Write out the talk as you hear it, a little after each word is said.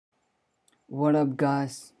What up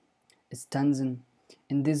guys, it's Tanzan.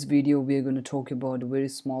 In this video we are going to talk about a very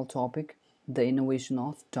small topic, the innervation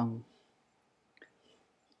of tongue.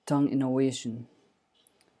 Tongue innervation.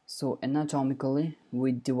 So anatomically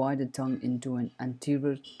we divide the tongue into an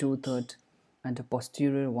anterior 2/3 and a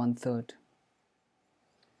posterior 1/3.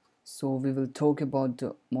 So we will talk about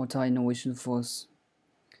the motor innervation first.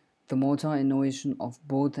 The motor innervation of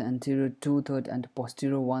both the anterior 2/3 and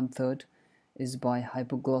posterior 1/3 is by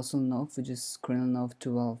hypoglossal nerve, which is cranial nerve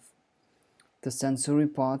 12. The sensory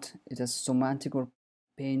part, it has somatic or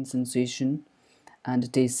pain sensation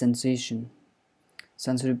and taste sensation.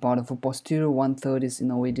 Sensory part of a posterior 1/3 is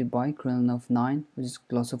innervated by cranial nerve 9, which is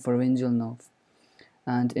glossopharyngeal nerve.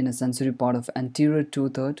 And in a sensory part of anterior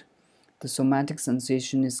 2/3, the somatic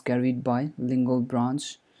sensation is carried by lingual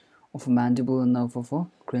branch of a mandibular nerve of a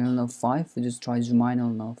cranial nerve 5, which is trigeminal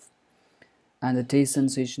nerve. And the taste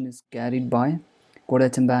sensation is carried by chordae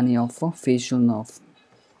tympani of a facial nerve.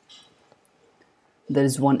 There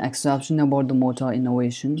is one exception about the motor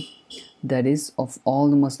innervation, that is, of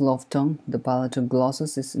all the muscle of tongue, the palatal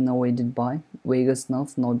glossus is innervated by vagus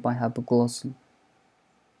nerve, not by hypoglossal.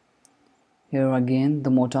 Here again,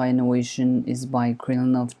 the motor innervation is by cranial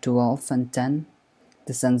nerve 12 and 10.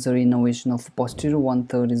 The sensory innervation of posterior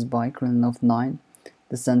 1/3 is by cranial nerve 9.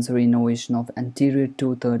 The sensory innervation of anterior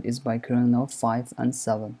 2/3 is by cranial nerve 5 and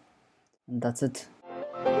 7. And that's it.